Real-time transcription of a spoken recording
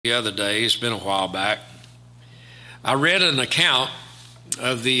The other day, it's been a while back, I read an account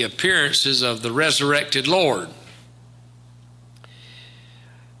of the appearances of the resurrected Lord.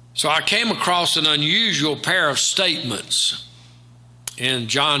 So I came across an unusual pair of statements in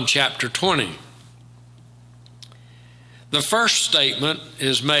John chapter 20. The first statement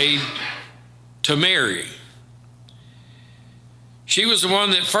is made to Mary. She was the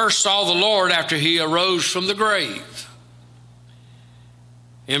one that first saw the Lord after he arose from the grave.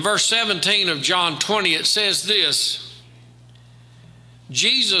 In verse 17 of John 20, it says this: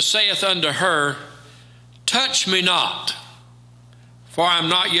 Jesus saith unto her, Touch me not, for I am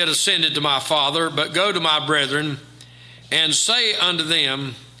not yet ascended to my Father, but go to my brethren, and say unto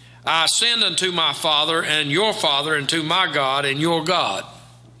them, I ascend unto my Father and your Father, and to my God and your God.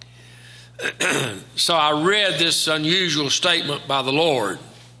 So I read this unusual statement by the Lord.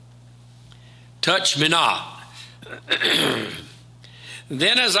 Touch me not.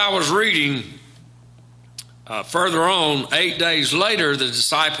 Then as I was reading further on, 8 days later, the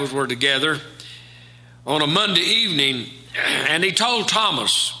disciples were together on a Monday evening, and he told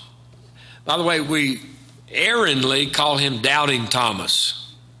Thomas, by the way, we erringly call him Doubting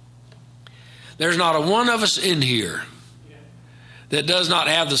Thomas. There's not a one of us in here that does not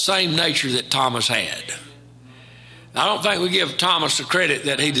have the same nature that Thomas had. I don't think we give Thomas the credit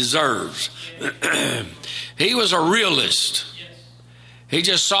that he deserves. He was a realist. He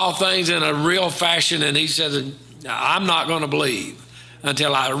just saw things in a real fashion, and he said, I'm not going to believe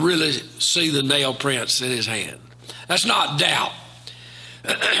until I really see the nail prints in his hand. That's not doubt.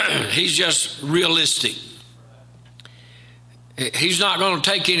 He's just realistic. He's not going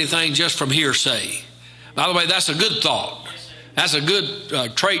to take anything just from hearsay. By the way, that's a good thought. That's a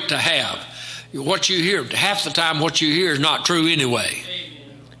good trait to have. What you hear, half the time what you hear is not true anyway.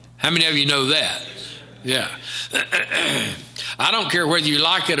 How many of you know that? Yeah. I don't care whether you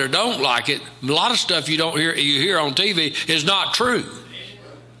like it or don't like it. A lot of stuff you hear on TV is not true.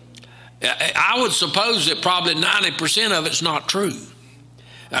 I would suppose that probably 90% of it's not true.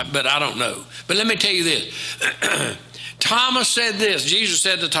 But I don't know. But let me tell you this. Thomas said this. Jesus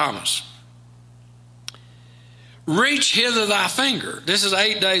said to Thomas, reach hither thy finger. This is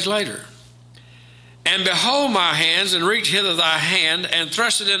 8 days later. And behold my hands, and reach hither thy hand, and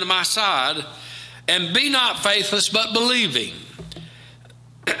thrust it into my side, and be not faithless, but believing.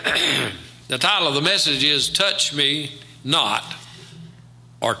 The title of the message is Touch Me Not,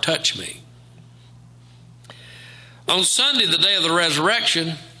 or Touch Me. On Sunday, the day of the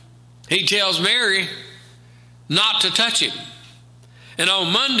resurrection, he tells Mary not to touch him. And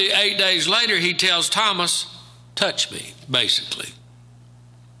on Monday, 8 days later, he tells Thomas, touch me, basically.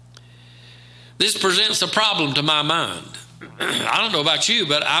 This presents a problem to my mind. I don't know about you,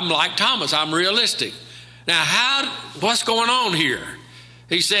 but I'm like Thomas. I'm realistic. Now, what's going on here?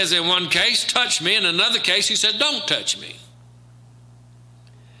 He says in one case, touch me. In another case, he said, don't touch me.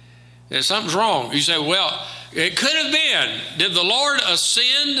 And something's wrong. You say, well, it could have been. Did the Lord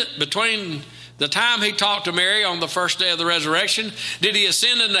ascend between the time he talked to Mary on the first day of the resurrection? Did he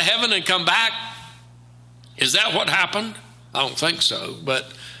ascend into heaven and come back? Is that what happened? I don't think so,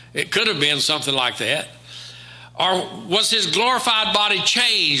 but it could have been something like that. Or was his glorified body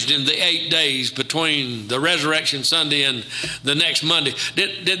changed in the 8 days between the resurrection Sunday and the next Monday?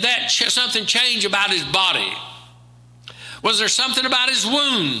 Did that something change about his body? Was there something about his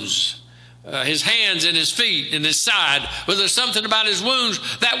wounds, his hands and his feet and his side? Was there something about his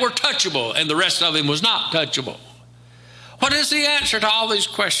wounds that were touchable and the rest of him was not touchable? What is the answer to all these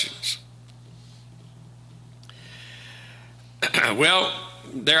questions? Well,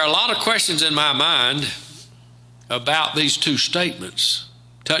 there are a lot of questions in my mind about these two statements,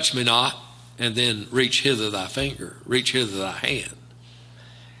 touch me not, and then reach hither thy finger, reach hither thy hand.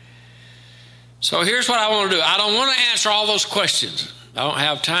 So here's what I want to do. I don't want to answer all those questions. I don't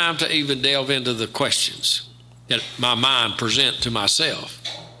have time to even delve into the questions that my mind present to myself.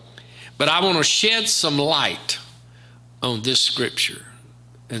 But I want to shed some light on this scripture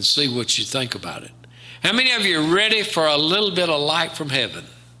and see what you think about it. How many of you are ready for a little bit of light from heaven?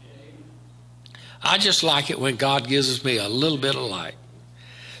 I just like it when God gives me a little bit of light.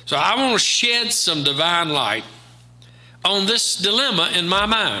 So I want to shed some divine light on this dilemma in my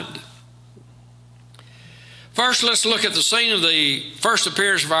mind. First, let's look at the scene of the first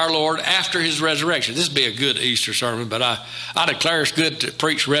appearance of our Lord after his resurrection. This would be a good Easter sermon, but I declare it's good to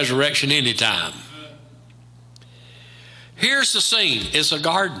preach resurrection anytime. Here's the scene. It's a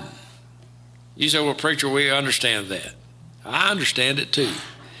garden. You say, well, preacher, we understand that. I understand it too.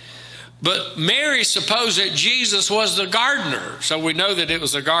 But Mary supposed that Jesus was the gardener, so we know that it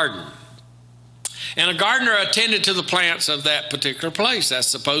was a garden. And a gardener attended to the plants of that particular place. That's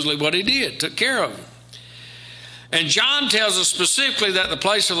supposedly what he did, took care of them. And John tells us specifically that the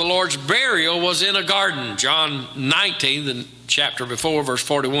place of the Lord's burial was in a garden. John 19, the chapter before, verse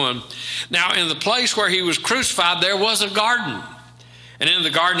 41. Now, in the place where he was crucified, there was a garden. And in the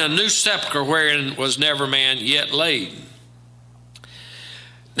garden, a new sepulchre wherein was never man yet laid.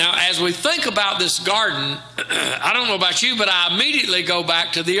 Now, as we think about this garden, I don't know about you, but I immediately go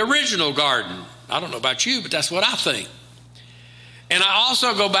back to the original garden. I don't know about you, but that's what I think. And I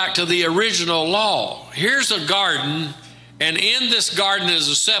also go back to the original law. Here's a garden, and in this garden is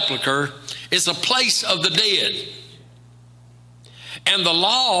a sepulcher. It's a place of the dead. And the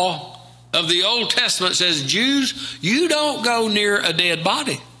law of the Old Testament says, Jews, you don't go near a dead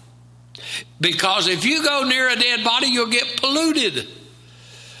body. Because if you go near a dead body, you'll get polluted.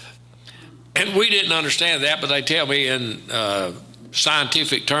 And we didn't understand that, but they tell me in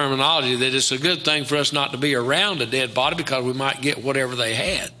scientific terminology that it's a good thing for us not to be around a dead body because we might get whatever they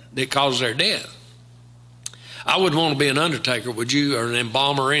had that caused their death. I wouldn't want to be an undertaker, would you, or an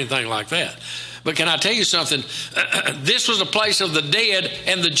embalmer or anything like that. But can I tell you something? This was a place of the dead,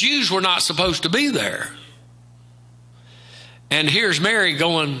 and the Jews were not supposed to be there. And here's Mary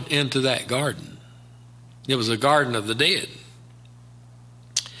going into that garden. It was a garden of the dead.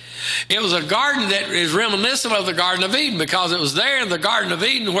 It was a garden that is reminiscent of the Garden of Eden, because it was there in the Garden of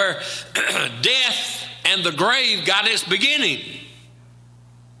Eden where death and the grave got its beginning.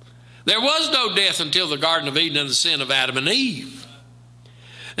 There was no death until the Garden of Eden and the sin of Adam and Eve.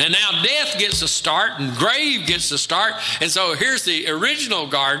 And now death gets a start and grave gets a start. And so here's the original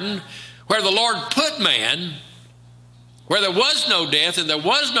garden where the Lord put man, where there was no death and there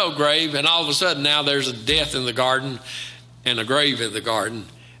was no grave, and all of a sudden now there's a death in the garden and a grave in the garden.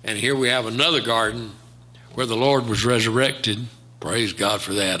 And here we have another garden where the Lord was resurrected. Praise God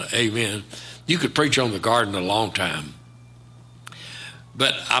for that. Amen. You could preach on the garden a long time.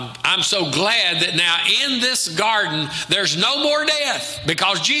 But I'm so glad that now in this garden there's no more death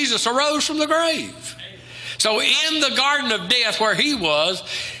because Jesus arose from the grave. So in the garden of death where he was,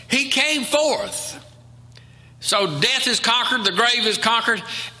 he came forth. So death is conquered, the grave is conquered,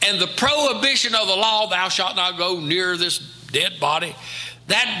 and the prohibition of the law, thou shalt not go near this dead body,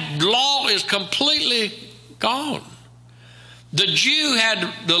 that law is completely gone. The Jew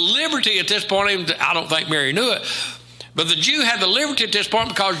had the liberty at this point, I don't think Mary knew it, but the Jew had the liberty at this point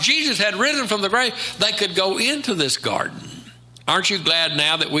because Jesus had risen from the grave. They could go into this garden. Aren't you glad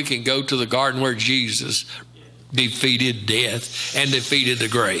now that we can go to the garden where Jesus defeated death and defeated the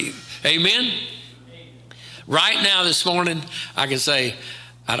grave? Amen? Right now this morning, I can say,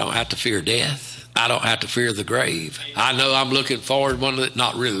 I don't have to fear death. I don't have to fear the grave. I know I'm looking forward,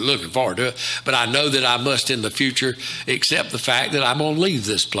 not really looking forward to it, but I know that I must in the future accept the fact that I'm going to leave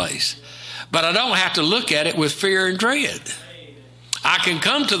this place. But I don't have to look at it with fear and dread. I can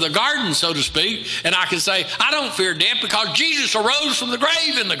come to the garden, so to speak, and I can say, I don't fear death because Jesus arose from the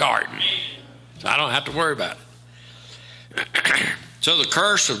grave in the garden. So I don't have to worry about it. So the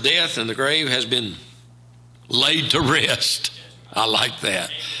curse of death and the grave has been laid to rest. I like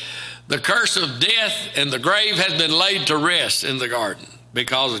that. The curse of death and the grave has been laid to rest in the garden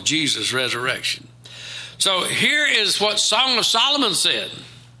because of Jesus' resurrection. So here is what Song of Solomon said.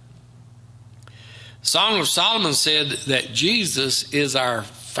 Song of Solomon said that Jesus is our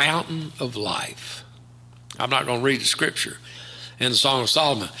fountain of life. I'm not going to read the scripture in the Song of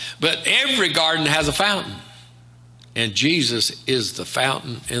Solomon, but every garden has a fountain. And Jesus is the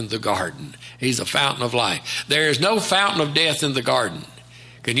fountain in the garden. He's a fountain of life. There is no fountain of death in the garden.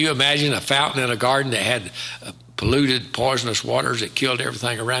 Can you imagine a fountain in a garden that had polluted, poisonous waters that killed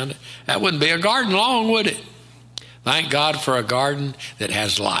everything around it? That wouldn't be a garden long, would it? Thank God for a garden that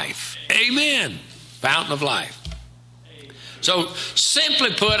has life. Amen. Fountain of life. So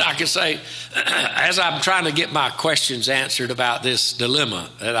simply put, I can say, as I'm trying to get my questions answered about this dilemma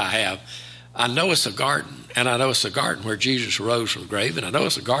that I have, I know it's a garden. And I know it's a garden where Jesus rose from the grave. And I know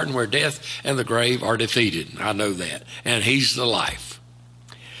it's a garden where death and the grave are defeated. I know that. And he's the life.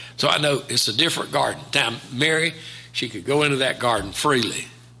 So I know it's a different garden. Now, Mary, she could go into that garden freely.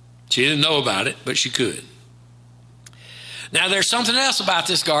 She didn't know about it, but she could. Now, there's something else about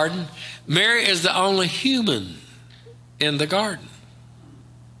this garden. Mary is the only human in the garden.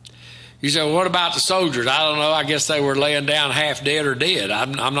 You say, well, what about the soldiers? I don't know. I guess they were laying down half dead or dead.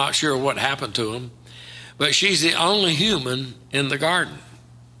 I'm not sure what happened to them. But she's the only human in the garden.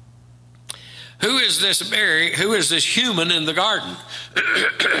 Who is this Mary? Who is this human in the garden?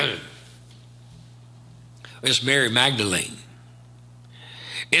 It's Mary Magdalene.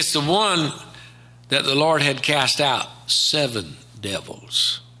 It's the one that the Lord had cast out 7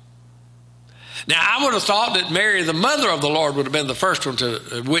 devils. Now, I would have thought that Mary, the mother of the Lord, would have been the first one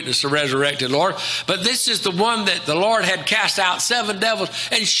to witness the resurrected Lord. But this is the one that the Lord had cast out 7 devils,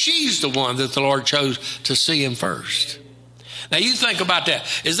 and she's the one that the Lord chose to see him first. Now, you think about that.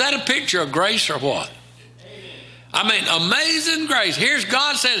 Is that a picture of grace or what? I mean, amazing grace. Here's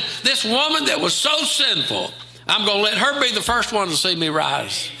God says, this woman that was so sinful, I'm going to let her be the first one to see me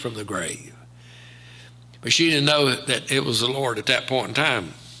rise from the grave. But she didn't know that it was the Lord at that point in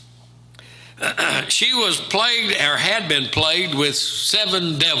time. She was plagued, or had been plagued, with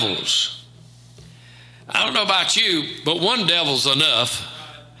 7 devils. I don't know about you, but 1 devil's enough.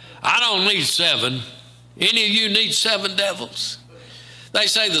 I don't need 7. Any of you need 7 devils? They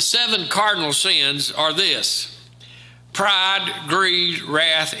say the 7 cardinal sins are this: pride, greed,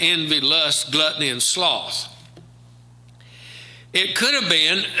 wrath, envy, lust, gluttony, and sloth. It could have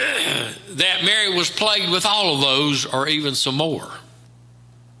been that Mary was plagued with all of those, or even some more.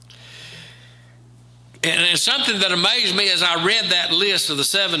 And it's something that amazed me as I read that list of the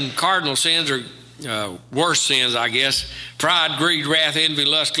 7 cardinal sins, or worst sins, I guess: pride, greed, wrath, envy,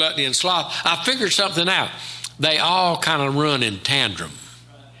 lust, gluttony, and sloth. I figured something out. They all kind of run in tandem.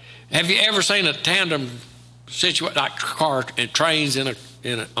 Have you ever seen a tandem situation, like car and trains on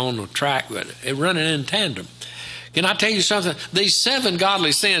the track, but it running in tandem? Can I tell you something? These 7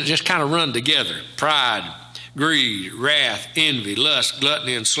 godly sins just kind of run together: pride, greed, wrath, envy, lust,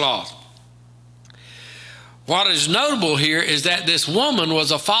 gluttony, and sloth. What is notable here is that this woman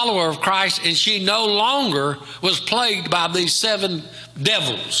was a follower of Christ, and she no longer was plagued by these 7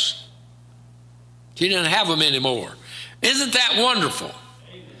 devils. She didn't have them anymore. Isn't that wonderful?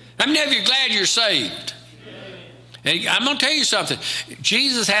 How many of you are glad you're saved? And I'm going to tell you something.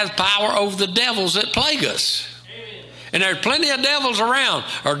 Jesus has power over the devils that plague us. And there's plenty of devils around,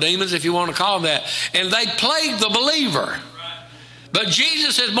 or demons if you want to call them that, and they plague the believer. But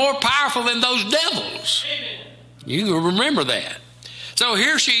Jesus is more powerful than those devils. You can remember that. So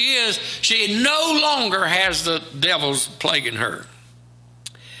here she is. She no longer has the devils plaguing her.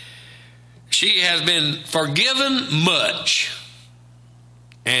 She has been forgiven much,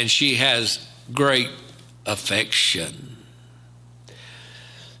 and she has great affection.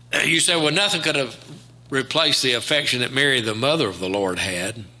 You say, well, nothing could have replaced the affection that Mary, the mother of the Lord,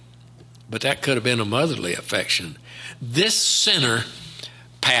 had. But that could have been a motherly affection. This sinner,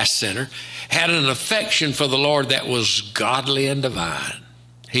 past sinner, had an affection for the Lord that was godly and divine.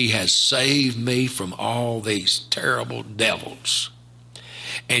 He has saved me from all these terrible devils.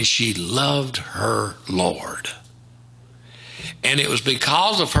 And she loved her Lord. And it was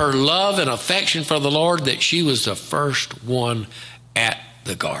because of her love and affection for the Lord that she was the first one at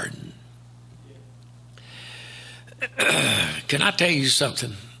the garden. Can I tell you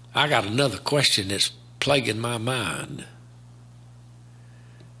something? I got another question that's plaguing my mind.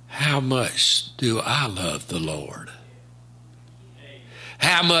 How much do I love the Lord?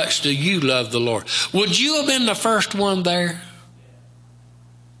 How much do you love the Lord? Would you have been the first one there?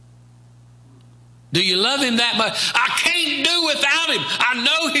 Do you love him that much? I can't do without him. I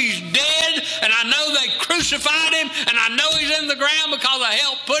know he's dead, and I know they crucified him, and I know he's in the ground because I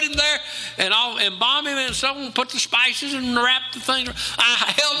helped put him there and I'll embalm him and someone put the spices and wrap the things.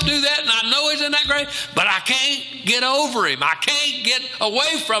 I helped do that, and I know he's in that grave, but I can't get over him. I can't get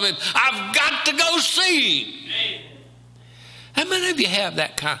away from him. I've got to go see him. How many of you have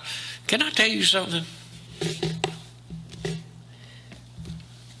that kind? Can I tell you something?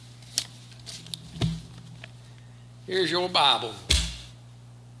 Here's your Bible.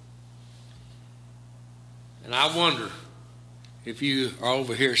 And I wonder if you are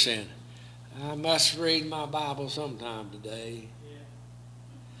over here saying, I must read my Bible sometime today.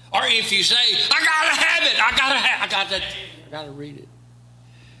 Yeah. Or if you say, I gotta have it, I gotta read it.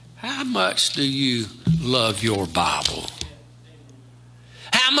 How much do you love your Bible?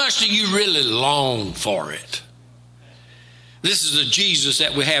 How much do you really long for it? This is the Jesus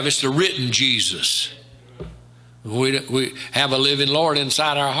that we have. It's the written Jesus. We have a living Lord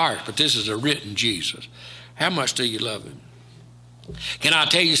inside our hearts, but this is a written Jesus. How much do you love him? Can I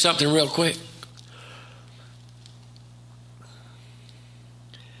tell you something real quick?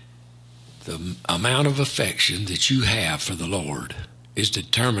 The amount of affection that you have for the Lord is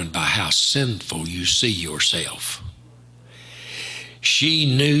determined by how sinful you see yourself.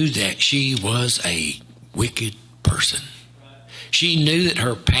 She knew that she was a wicked person. She knew that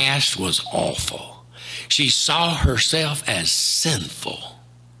her past was awful. She saw herself as sinful.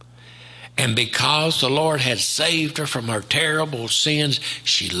 And because the Lord had saved her from her terrible sins,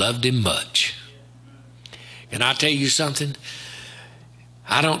 she loved him much. Can I tell you something?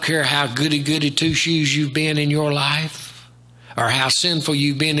 I don't care how goody-goody two-shoes you've been in your life. or how sinful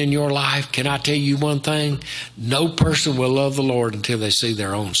you've been in your life, can I tell you one thing? No person will love the Lord until they see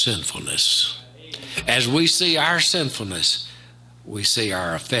their own sinfulness. As we see our sinfulness, we see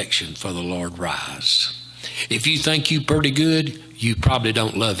our affection for the Lord rise. If you think you're pretty good, you probably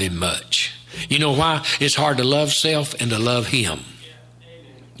don't love him much. You know why? It's hard to love self and to love him.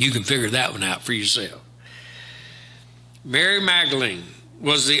 You can figure that one out for yourself. Mary Magdalene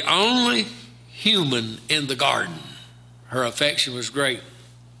was the only human in the garden. Her affection was great.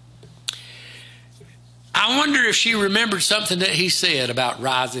 I wonder if she remembered something that he said about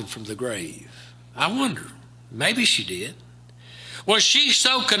rising from the grave. I wonder. Maybe she did. Was she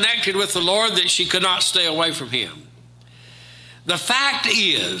so connected with the Lord that she could not stay away from him? The fact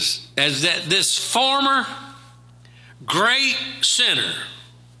is that this former great sinner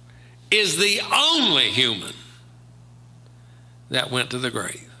is the only human that went to the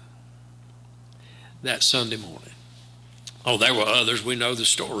grave that Sunday morning. Oh, there were others. We know the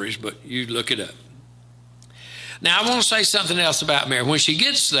stories, but you look it up. Now, I want to say something else about Mary. When she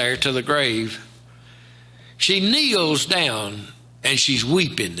gets there to the grave, she kneels down and she's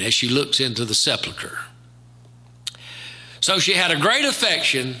weeping as she looks into the sepulcher. So she had a great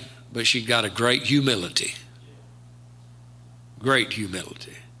affection, but she got a great humility. Great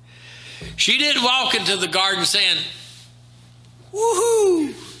humility. She didn't walk into the garden saying,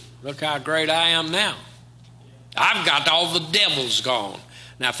 woohoo, look how great I am now. I've got all the devils gone.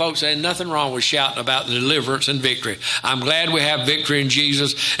 Now, folks, there's nothing wrong with shouting about the deliverance and victory. I'm glad we have victory in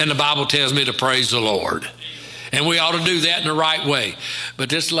Jesus, and the Bible tells me to praise the Lord. And we ought to do that in the right way. But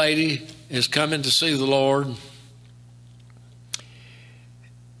this lady is coming to see the Lord,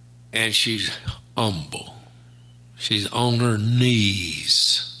 and she's humble. She's on her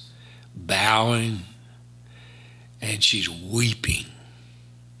knees, bowing, and she's weeping.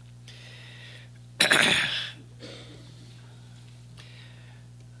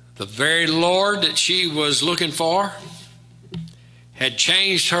 The very Lord that she was looking for had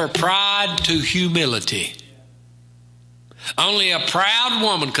changed her pride to humility. Only a proud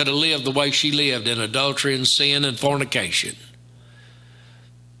woman could have lived the way she lived in adultery and sin and fornication.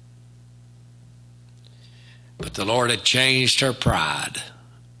 But the Lord had changed her pride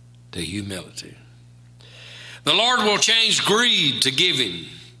to humility. The Lord will change greed to giving.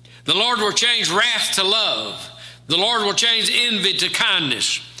 The Lord will change wrath to love. The Lord will change envy to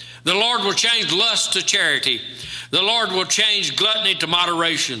kindness. The Lord will change lust to charity. The Lord will change gluttony to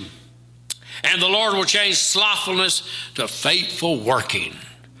moderation. And the Lord will change slothfulness to faithful working.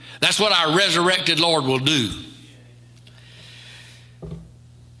 That's what our resurrected Lord will do.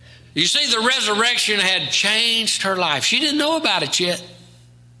 You see, the resurrection had changed her life. She didn't know about it yet.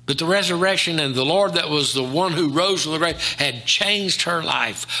 But the resurrection and the Lord that was the one who rose from the grave had changed her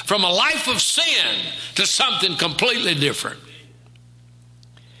life from a life of sin to something completely different.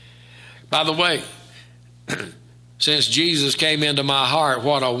 By the way, since Jesus came into my heart,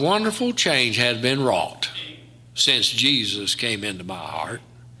 what a wonderful change had been wrought since Jesus came into my heart.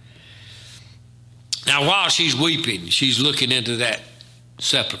 Now, while she's weeping, she's looking into that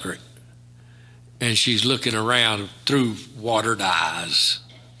sepulcher, and she's looking around through watered eyes.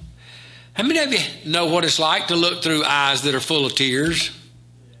 How many of you know what it's like to look through eyes that are full of tears?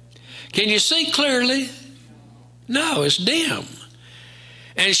 Can you see clearly? No, it's dim.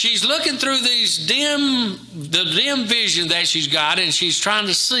 And she's looking through the dim vision that she's got, and she's trying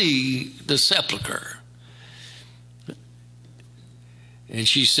to see the sepulcher. And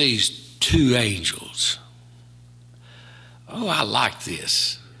she sees two angels. Oh, I like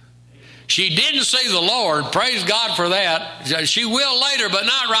this. She didn't see the Lord. Praise God for that. She will later, but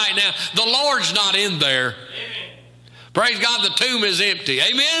not right now. The Lord's not in there. Amen. Praise God, the tomb is empty.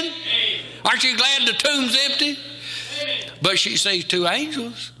 Amen? Amen. Aren't you glad the tomb's empty? Amen. But she sees two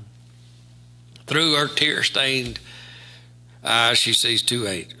angels. Through her tear-stained eyes, she sees two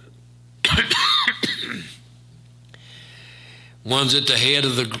angels. One's at the head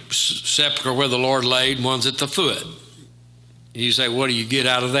of the sepulcher where the Lord laid, and one's at the foot. You say, what do you get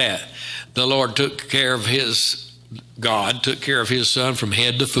out of that? The Lord took care of God took care of his son from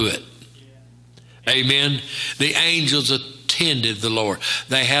head to foot. Amen. The angels attended the Lord.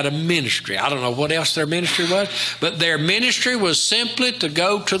 They had a ministry. I don't know what else their ministry was, but their ministry was simply to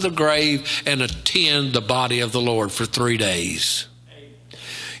go to the grave and attend the body of the Lord for 3 days.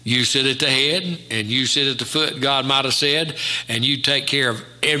 You sit at the head and you sit at the foot, God might have said, and you take care of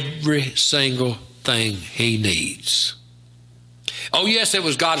every single thing he needs. Oh, yes, it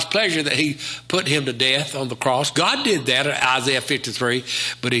was God's pleasure that he put him to death on the cross. God did that in Isaiah 53,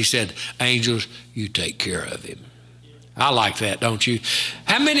 but he said, angels, you take care of him. I like that, don't you?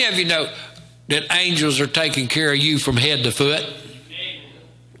 How many of you know that angels are taking care of you from head to foot?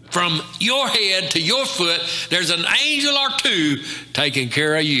 From your head to your foot, there's an angel or two taking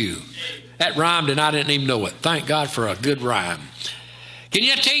care of you. That rhymed and I didn't even know it. Thank God for a good rhyme. Can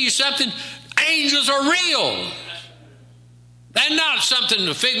I tell you something? Angels are real. They're not something,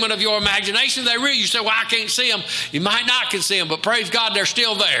 a figment of your imagination. They're real. You say, well, I can't see them. You might not can see them, but praise God, they're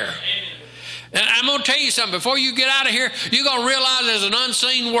still there. And I'm going to tell you something. Before you get out of here, you're going to realize there's an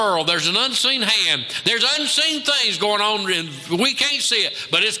unseen world. There's an unseen hand. There's unseen things going on. We can't see it,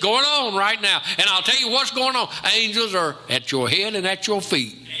 but it's going on right now. And I'll tell you what's going on. Angels are at your head and at your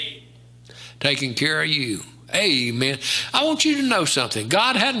feet, taking care of you. Amen. I want you to know something.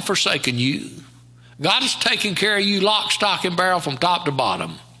 God hadn't forsaken you. God is taking care of you lock, stock, and barrel from top to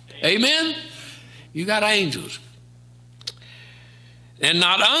bottom. Amen? You got angels. And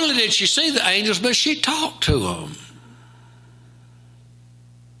not only did she see the angels, but she talked to them.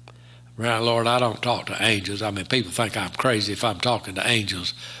 Right, Lord, I don't talk to angels. I mean, people think I'm crazy if I'm talking to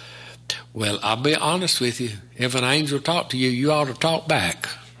angels. Well, I'll be honest with you. If an angel talked to you, you ought to talk back.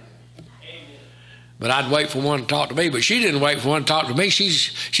 But I'd wait for one to talk to me. But she didn't wait for one to talk to me.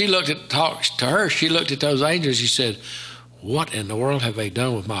 She looked at She looked at those angels. She said, "What in the world have they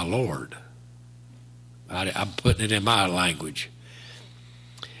done with my Lord?" I'm putting it in my language.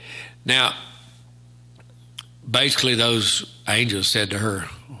 Now, basically, those angels said to her,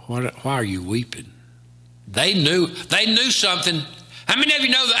 "Why are you weeping?" They knew something. How many of you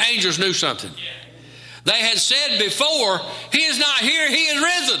know the angels knew something? They had said before, "He is not here, he is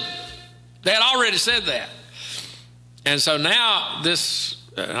risen." They had already said that. And so now this,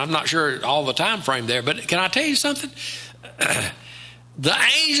 I'm not sure all the time frame there, but can I tell you something? The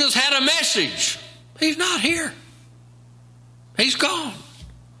angels had a message. He's not here. He's gone.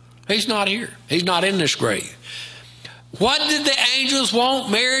 He's not here. He's not in this grave. What did the angels want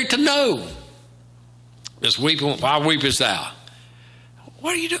Mary to know? This weeping, why weepest thou?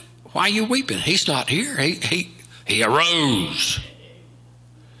 What are you doing? Why are you weeping? He's not here. He arose.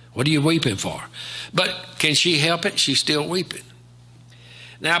 What are you weeping for? But can she help it? She's still weeping.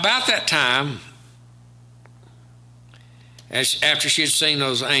 Now, about that time, after she had seen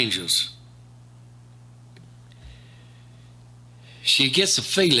those angels, she gets a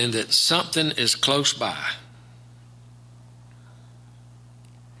feeling that something is close by.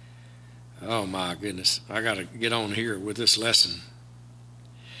 Oh, my goodness. I got to get on here with this lesson.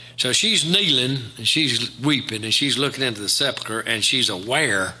 So she's kneeling, and she's weeping, and she's looking into the sepulcher, and she's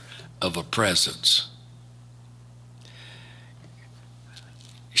aware of a presence.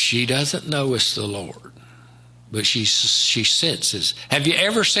 She doesn't know it's the Lord, but she senses. Have you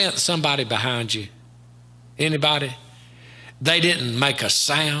ever sensed somebody behind you? Anybody? They didn't make a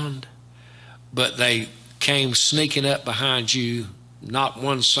sound, but they came sneaking up behind you. Not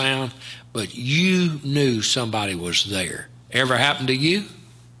one sound, but you knew somebody was there. Ever happened to you?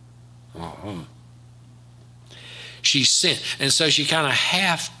 Uh-huh. She sent, and so she kind of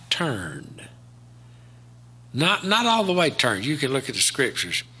half turned. Not all the way turned. You can look at the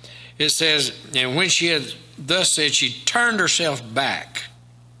scriptures. It says, and when she had thus said, she turned herself back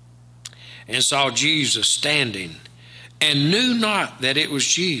and saw Jesus standing, and knew not that it was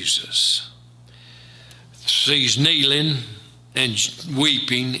Jesus. She's kneeling and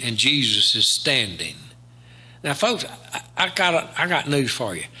weeping, and Jesus is standing. Now, folks, I got news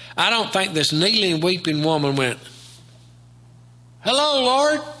for you. I don't think this kneeling, weeping woman went, "Hello,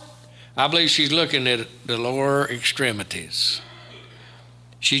 Lord." I believe she's looking at the lower extremities.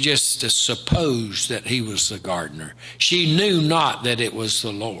 She just supposed that he was the gardener. She knew not that it was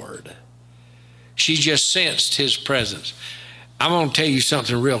the Lord. She just sensed his presence. I'm going to tell you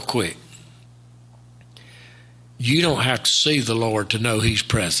something real quick. You don't have to see the Lord to know he's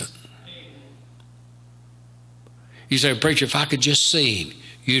present. You say, "Preacher, if I could just see him."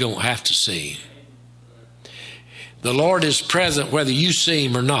 You don't have to see him. The Lord is present whether you see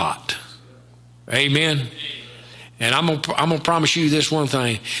him or not. Amen. And I'm gonna promise you this one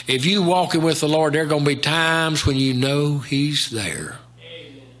thing. If you walking with the Lord, there are going to be times when you know he's there.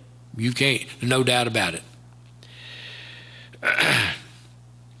 You can't, no doubt about it.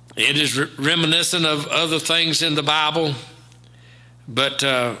 It is reminiscent of other things in the Bible, but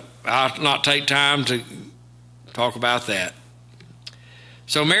I'll not take time to talk about that.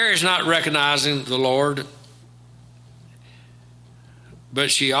 So Mary's not recognizing the Lord, but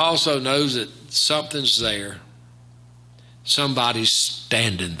she also knows that something's there. Somebody's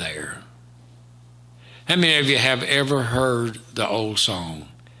standing there. How many of you have ever heard the old song,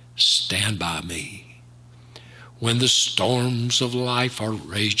 "Stand by me"? When the storms of life are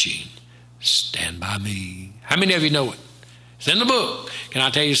raging, stand by me. How many of you know it? It's in the book. Can I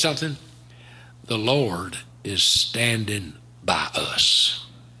tell you something? the Lord is standing by us.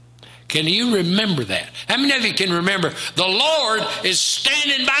 Can you remember that? How many of you can remember the Lord is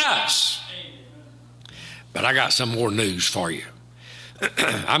standing by us? But I got some more news for you.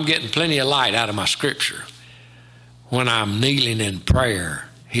 I'm getting plenty of light out of my scripture. When I'm kneeling in prayer,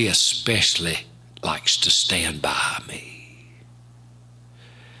 He especially likes to stand by me.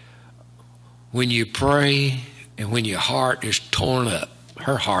 When you pray and when your heart is torn up,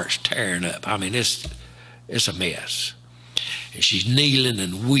 her heart's tearing up. I mean, it's a mess. And she's kneeling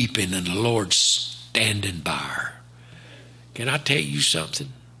and weeping, and the Lord's standing by her. Can I tell you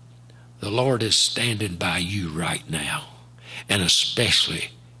something? The Lord is standing by you right now, and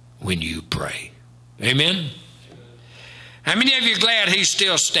especially when you pray. Amen? How many of you are glad He's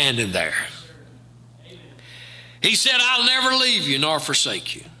still standing there? He said, I'll never leave you nor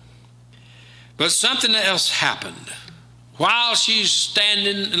forsake you. But something else happened. While she's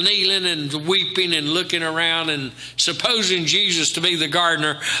standing, kneeling, and weeping and looking around and supposing Jesus to be the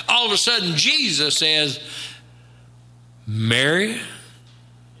gardener, all of a sudden Jesus says, Mary.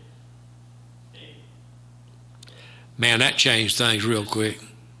 Man, that changed things real quick.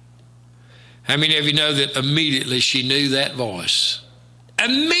 How many of you know that immediately she knew that voice?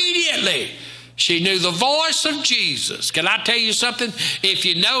 Immediately she knew the voice of Jesus. Can I tell you something? If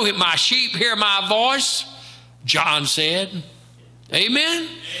you know Him, my sheep hear my voice, John said. Amen?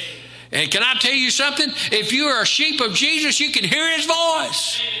 And can I tell you something? If you are a sheep of Jesus, you can hear His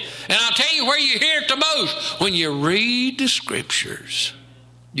voice. And I'll tell you where you hear it the most. When you read the scriptures,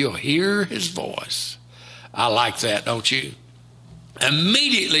 you'll hear His voice. I like that, don't you?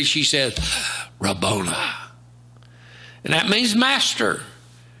 Immediately she says, Rabboni. And that means master.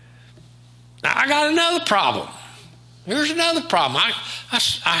 Now I got another problem. Here's another problem.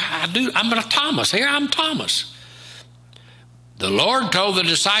 I'm a Thomas. Here I'm Thomas. The Lord told the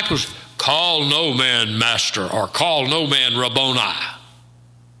disciples, call no man master or call no man Rabboni.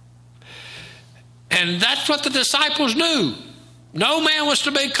 And that's what the disciples knew. No man was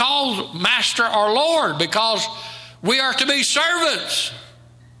to be called master or Lord because we are to be servants.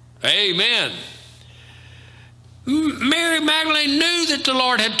 Amen. Mary Magdalene knew that the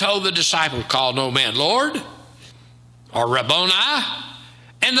Lord had told the disciples, call no man Lord or Rabboni.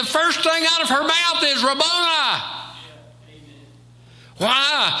 And the first thing out of her mouth is Rabboni.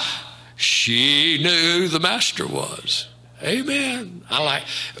 Why? She knew who the master was. Amen.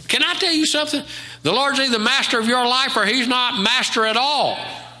 Can I tell you something? The Lord's either master of your life or He's not master at all.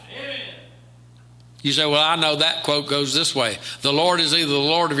 You say, well, I know that quote goes this way. The Lord is either the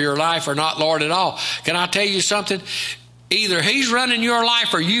Lord of your life or not Lord at all. Can I tell you something? Either He's running your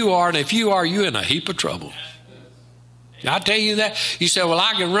life or you are, and if you are, you're in a heap of trouble. I tell you that. You say, well,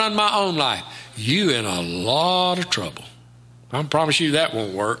 I can run my own life. You in a lot of trouble. I promise you that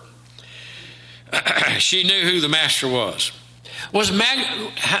won't work. She knew who the master was.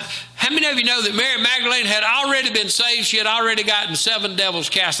 How many of you know that Mary Magdalene had already been saved? She had already gotten 7 devils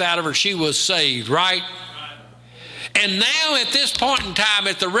cast out of her. She was saved, right? And now at this point in time,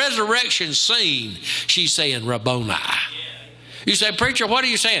 at the resurrection scene, she's saying Rabboni. You say, preacher, what are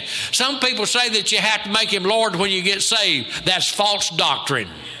you saying? Some people say that you have to make Him Lord when you get saved. That's false doctrine.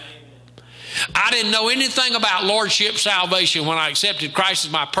 I didn't know anything about lordship salvation when I accepted Christ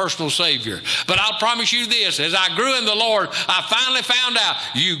as my personal Savior. But I'll promise you this, as I grew in the Lord, I finally found out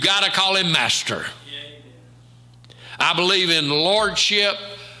you got to call Him master. I believe in lordship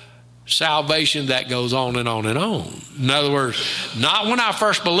salvation that goes on and on and on. In other words, not when I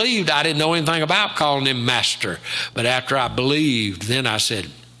first believed, I didn't know anything about calling Him master. But after I believed, then I said,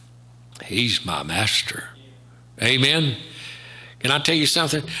 He's my master. Amen. Can I tell you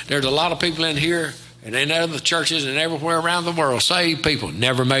something? There's a lot of people in here and in other churches and everywhere around the world, saved people,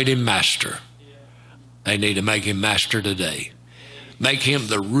 never made Him master. They need to make Him master today. Make Him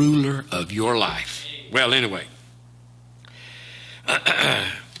the ruler of your life. Well, anyway.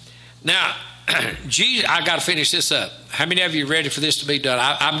 Now, Jesus, I got to finish this up. How many of you are ready for this to be done?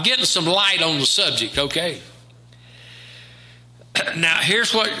 I'm getting some light on the subject, okay? Now,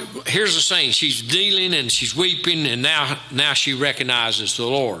 here's the scene. She's kneeling and she's weeping, and now she recognizes the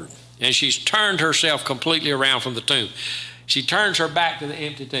Lord. And she's turned herself completely around from the tomb. She turns her back to the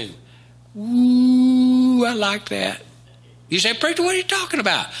empty tomb. Ooh, I like that. You say, preacher, what are you talking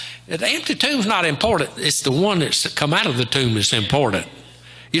about? The empty tomb's not important. It's the one that's come out of the tomb that's important.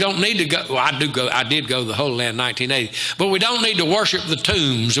 You don't need to go. Well, I did go to the Holy Land in 1980. But we don't need to worship the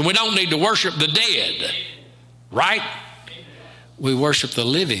tombs, and we don't need to worship the dead. Right? We worship the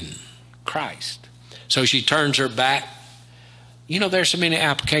living Christ. So she turns her back. You know, there's so many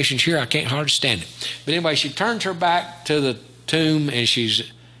applications here, I can't hardly stand it. But anyway, she turns her back to the tomb, and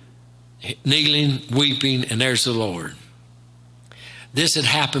she's kneeling, weeping, and there's the Lord. This had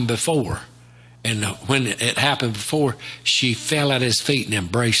happened before. And when it happened before, she fell at his feet and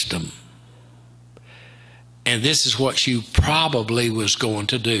embraced him. And this is what she probably was going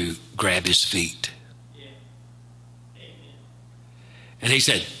to do, grab his feet. And he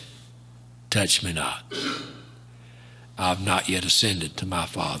said, touch me not. I've not yet ascended to my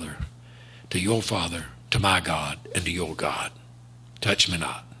Father, to your Father, to my God, and to your God. Touch me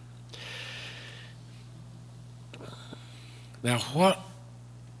not. Now, what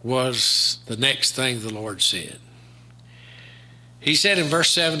was the next thing the Lord said? He said in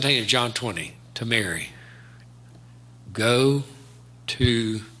verse 17 of John 20 to Mary, go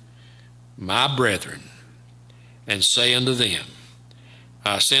to my brethren and say unto them,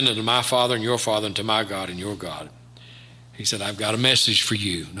 I ascend unto my Father and your Father, and to my God and your God. He said, I've got a message for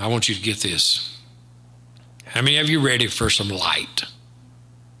you. And I want you to get this. How many of you ready for some light?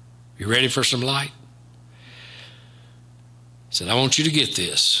 You ready for some light? He said, I want you to get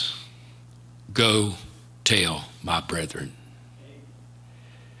this. Go tell my brethren.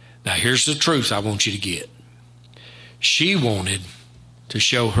 Now here's the truth I want you to get. She wanted to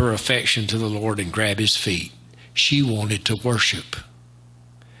show her affection to the Lord and grab his feet. She wanted to worship.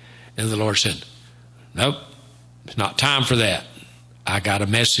 And the Lord said, nope, it's not time for that. I got a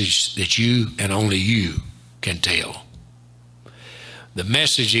message that you and only you can tell. The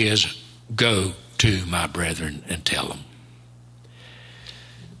message is, go to my brethren and tell them.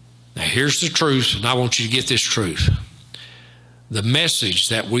 Now here's the truth, and I want you to get this truth. The message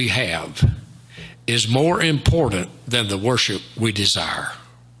that we have is more important than the worship we desire.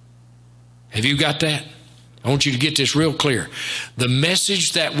 Have you got that? I want you to get this real clear. The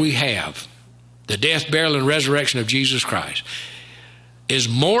message that we have, the death, burial, and resurrection of Jesus Christ, is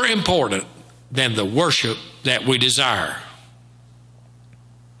more important than the worship that we desire.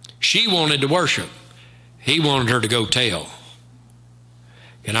 She wanted to worship. He wanted her to go tell.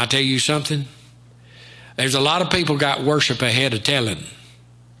 Can I tell you something? There's a lot of people got worship ahead of telling.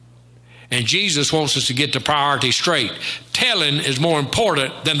 And Jesus wants us to get the priority straight. Telling is more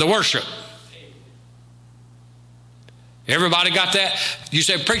important than the worship. Everybody got that? You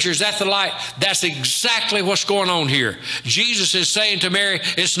say, preacher, is that the light? That's exactly what's going on here. Jesus is saying to Mary,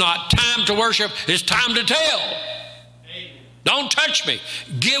 it's not time to worship, it's time to tell. Amen. Don't touch me.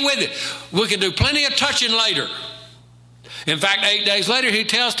 Get with it. We can do plenty of touching later. In fact, 8 days later, he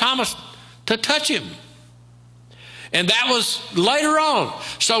tells Thomas to touch him. And that was later on.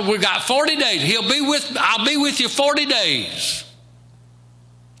 So we got 40 days. I'll be with you 40 days.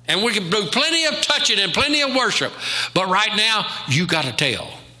 And we can do plenty of touching and plenty of worship. But right now, you got to tell.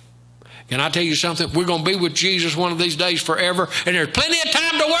 Can I tell you something? We're going to be with Jesus one of these days forever. And there's plenty of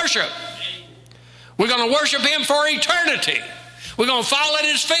time to worship. We're going to worship him for eternity. We're going to fall at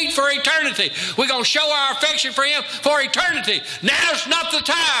his feet for eternity. We're going to show our affection for him for eternity. Now's not the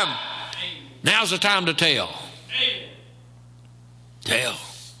time. Now's the time to tell. Tell.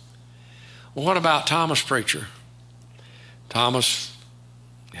 Well, what about Thomas, preacher? Thomas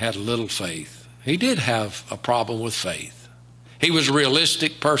had a little faith. He did have a problem with faith. He was a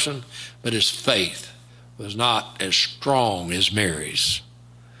realistic person, but his faith was not as strong as Mary's.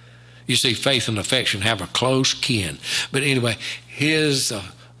 You see, faith and affection have a close kin. But anyway, his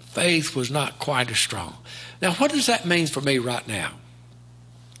faith was not quite as strong. Now, what does that mean for me right now?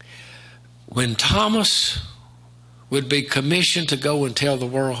 When Thomas would be commissioned to go and tell the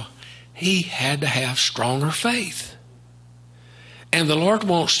world, he had to have stronger faith. And the Lord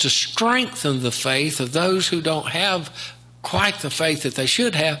wants to strengthen the faith of those who don't have quite the faith that they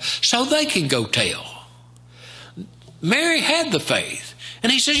should have so they can go tell. Mary had the faith.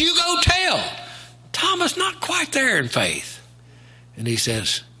 And he says, you go tell. Thomas, not quite there in faith. And he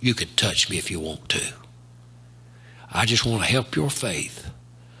says, you can touch me if you want to. I just want to help your faith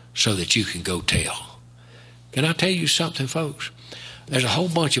so that you can go tell. Can I tell you something, folks? There's a whole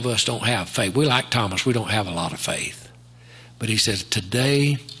bunch of us don't have faith. We like Thomas. We don't have a lot of faith. But he says,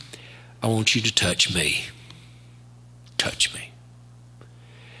 today, I want you to touch me. Touch me.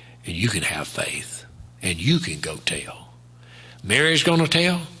 And you can have faith. And you can go tell. Mary's going to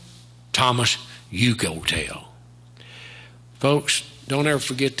tell. Thomas, you go tell. Folks, don't ever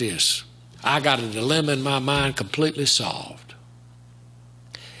forget this. I got a dilemma in my mind completely solved.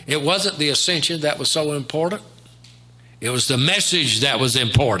 It wasn't the ascension that was so important. It was the message that was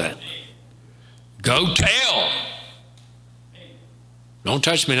important. Go tell. Don't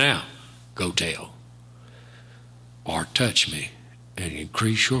touch me now. Go tell. Or touch me and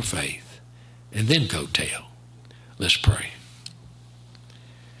increase your faith. And then go tell. Let's pray.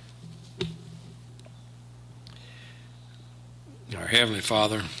 Our Heavenly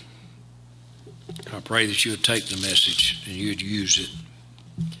Father, I pray that you would take the message and you'd use it.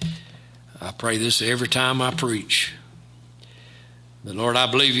 I pray this every time I preach. But Lord, I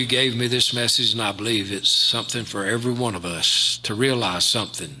believe you gave me this message, and I believe it's something for every one of us to realize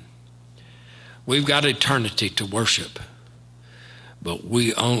something. We've got eternity to worship, but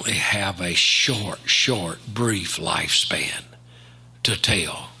we only have a short, brief lifespan to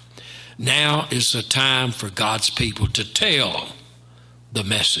tell. Now is the time for God's people to tell the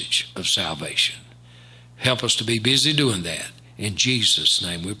message of salvation. Help us to be busy doing that. In Jesus'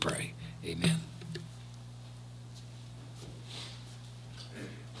 name we pray. Amen.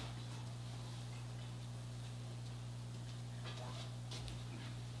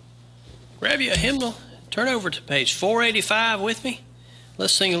 Grab you a hymnal, turn over to page 485 with me.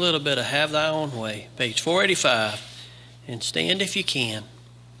 Let's sing a little bit of Have Thy Own Way, page 485, and stand if you can.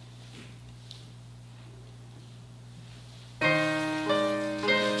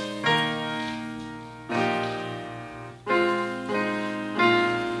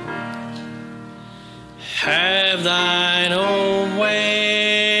 Have thine own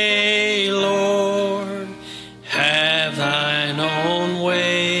way, Lord, have thine own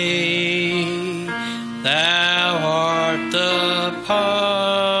way. Thou art the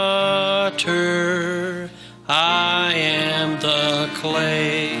potter, I am the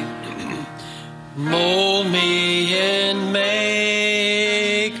clay. Mold me and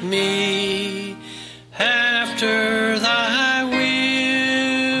make me after thy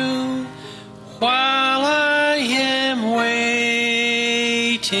will, while I am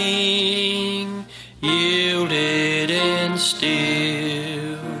waiting, yielded and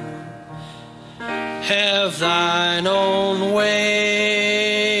still. Have thine own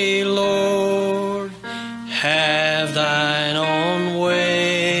way, Lord, have thine own way.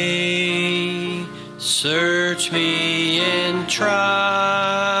 Search me and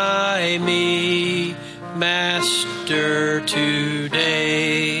try me, Master, today.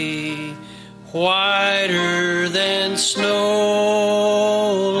 Whiter than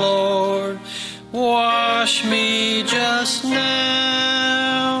snow, Lord, wash me just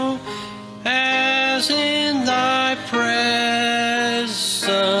now, as in thy presence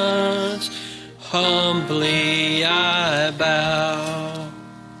humbly I bow.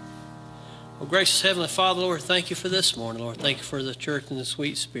 Well, gracious Heavenly Father, Lord, thank you for this morning, Lord. Thank you for the church and the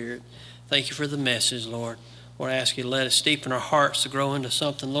sweet Spirit. Thank you for the message, Lord. Lord, I ask you to let us steepen our hearts to grow into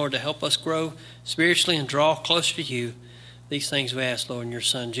something, Lord, to help us grow spiritually and draw closer to you. These things we ask, Lord, in your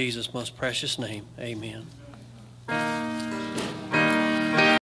Son, Jesus' most precious name. Amen.